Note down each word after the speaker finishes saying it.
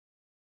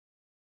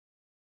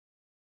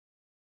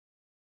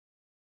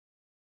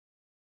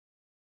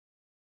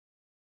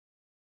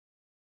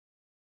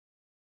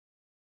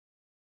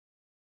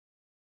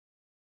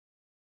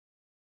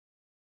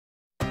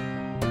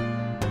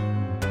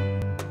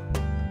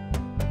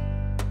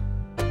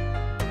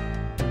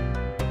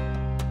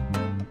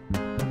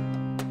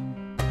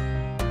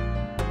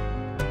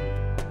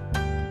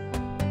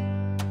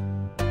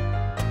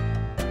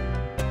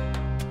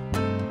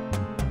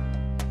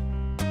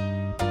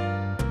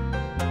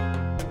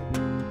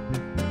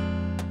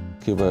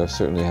Cuba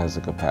certainly has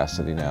the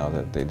capacity now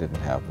that they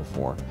didn't have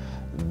before.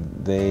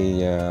 They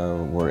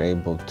were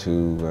able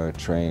to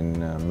train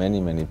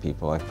many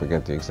people, I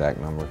forget the exact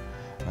number,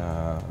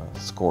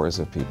 scores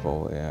of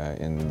people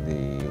in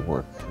the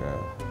work,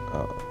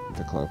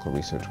 the clinical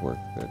research work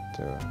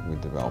that we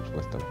developed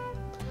with them.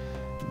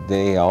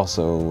 They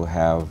also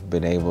have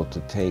been able to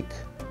take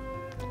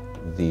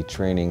the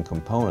training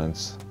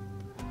components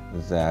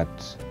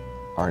that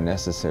are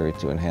necessary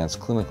to enhance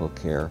clinical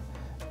care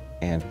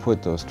and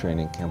put those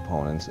training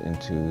components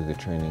into the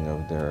training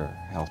of their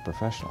health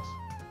professionals.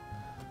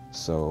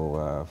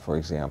 So, for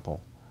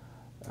example,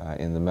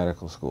 in the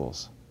medical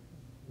schools,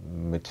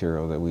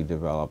 material that we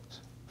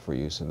developed for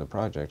use in the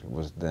project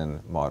was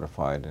then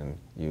modified and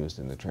used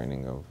in the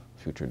training of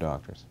future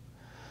doctors.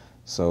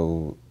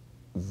 So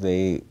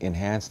they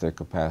enhance their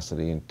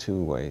capacity in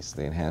two ways.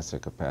 They enhance their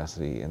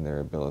capacity in their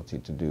ability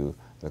to do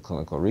the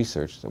clinical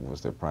research that was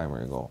their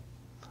primary goal.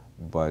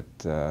 But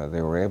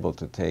they were able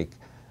to take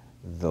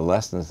the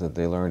lessons that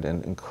they learned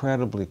and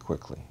incredibly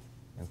quickly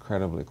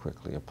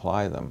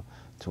apply them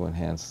to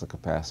enhance the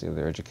capacity of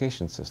their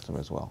education system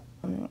as well.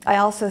 I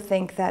also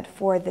think that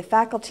for the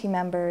faculty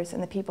members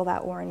and the people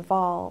that were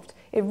involved,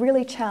 it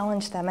really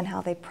challenged them in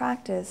how they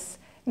practice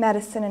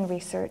medicine and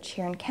research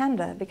here in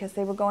Canada, because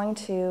they were going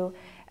to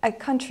a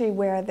country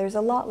where there's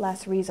a lot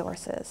less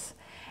resources,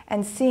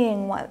 and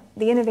seeing what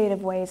the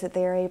innovative ways that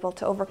they are able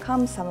to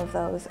overcome some of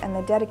those, and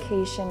the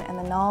dedication and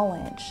the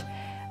knowledge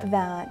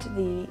that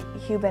the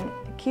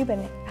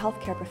Cuban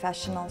healthcare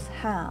professionals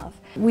have.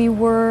 We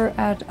were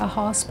at a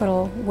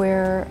hospital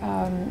where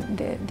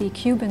the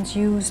Cubans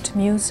used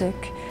music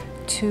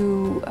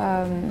to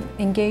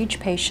engage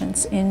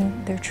patients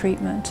in their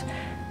treatment.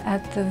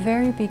 At the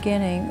very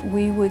beginning,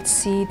 we would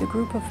see the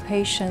group of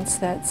patients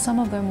that some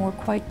of them were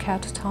quite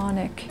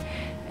catatonic,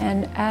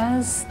 and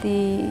as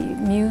the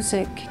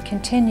music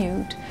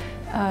continued,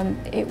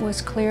 it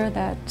was clear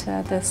that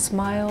the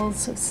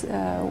smiles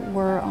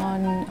were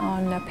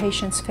on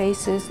patients'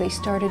 faces. They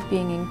started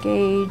being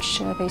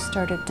engaged, they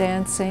started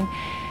dancing,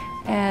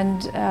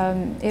 and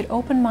it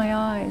opened my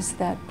eyes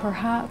that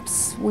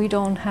perhaps we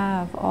don't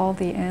have all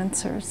the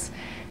answers.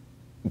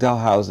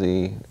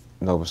 Dalhousie,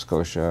 Nova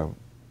Scotia,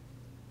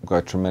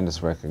 got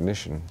tremendous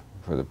recognition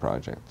for the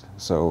project.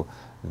 So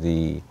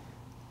the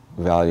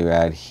value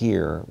add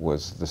here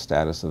was the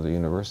status of the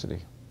university.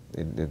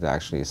 It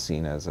actually is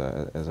seen as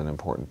an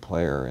important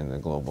player in the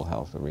global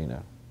health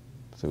arena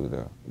through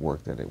the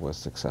work that it was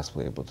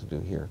successfully able to do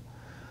here.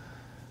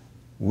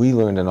 We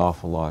learned an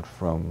awful lot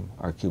from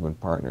our Cuban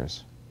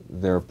partners.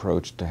 Their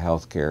approach to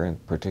healthcare,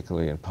 and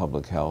particularly in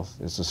public health,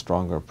 is a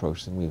stronger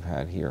approach than we've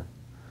had here.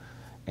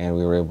 And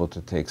we were able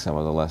to take some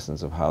of the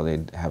lessons of how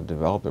they have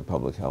developed their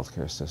public health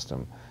care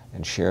system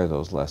and share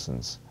those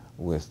lessons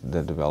with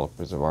the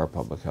developers of our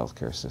public health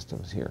care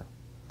systems here.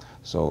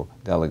 So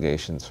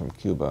delegations from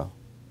Cuba,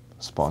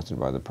 sponsored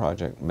by the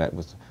project, met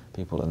with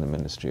people in the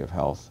Ministry of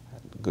Health,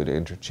 good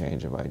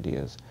interchange of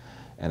ideas.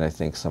 And I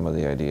think some of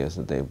the ideas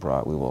that they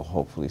brought we will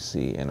hopefully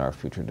see in our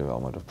future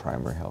development of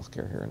primary health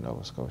care here in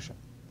Nova Scotia.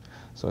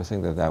 So I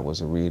think that that was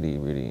a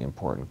really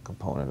important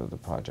component of the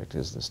project,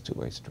 is this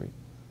two-way street.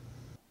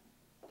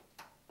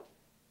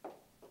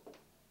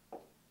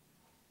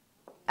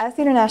 As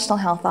the International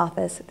Health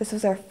Office, this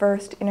was our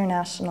first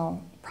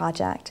international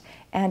project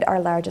and our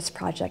largest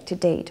project to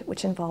date,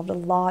 which involved a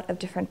lot of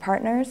different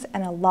partners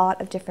and a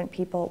lot of different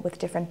people with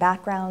different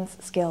backgrounds,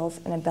 skills,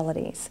 and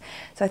abilities.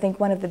 So I think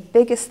one of the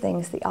biggest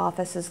things the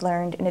office has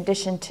learned, in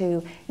addition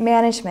to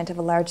management of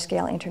a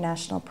large-scale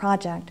international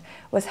project,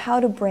 was how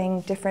to bring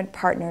different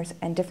partners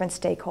and different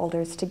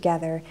stakeholders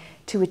together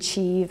to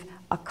achieve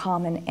a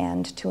common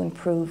end to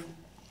improve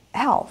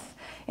health.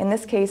 In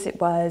this case,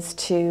 it was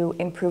to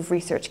improve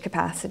research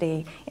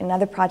capacity. In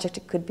another project,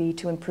 it could be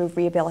to improve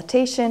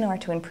rehabilitation or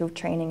to improve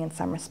training in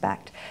some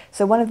respect.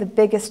 So one of the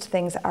biggest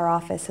things our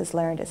office has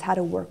learned is how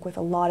to work with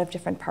a lot of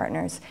different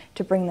partners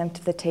to bring them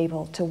to the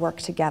table to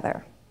work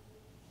together.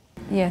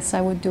 Yes,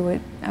 I would do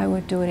it. I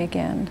would do it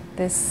again.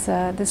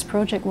 This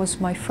project was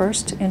my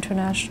first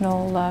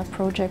international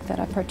project that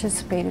I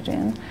participated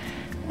in.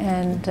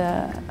 And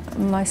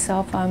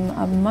myself, I'm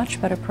a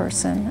much better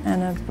person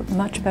and a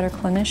much better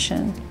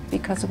clinician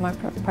because of my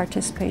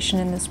participation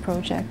in this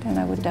project, and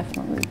I would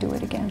definitely do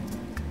it again.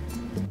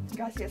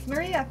 Gracias.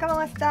 Maria,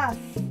 ¿cómo estás?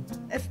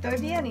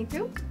 Estoy bien, ¿y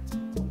tú?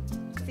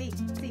 Sí,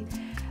 sí.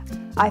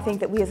 I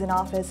think that we as an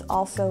office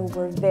also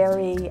were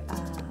very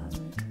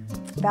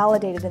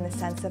validated in the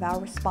sense of our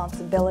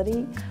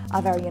responsibility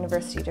of our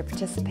university to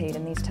participate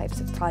in these types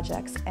of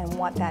projects, and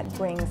what that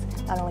brings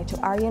not only to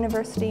our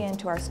university and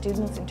to our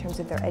students in terms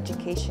of their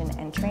education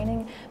and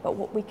training, but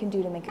what we can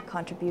do to make a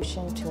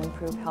contribution to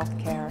improve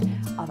healthcare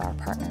of our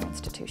partner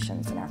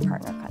institutions and our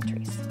partner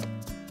countries.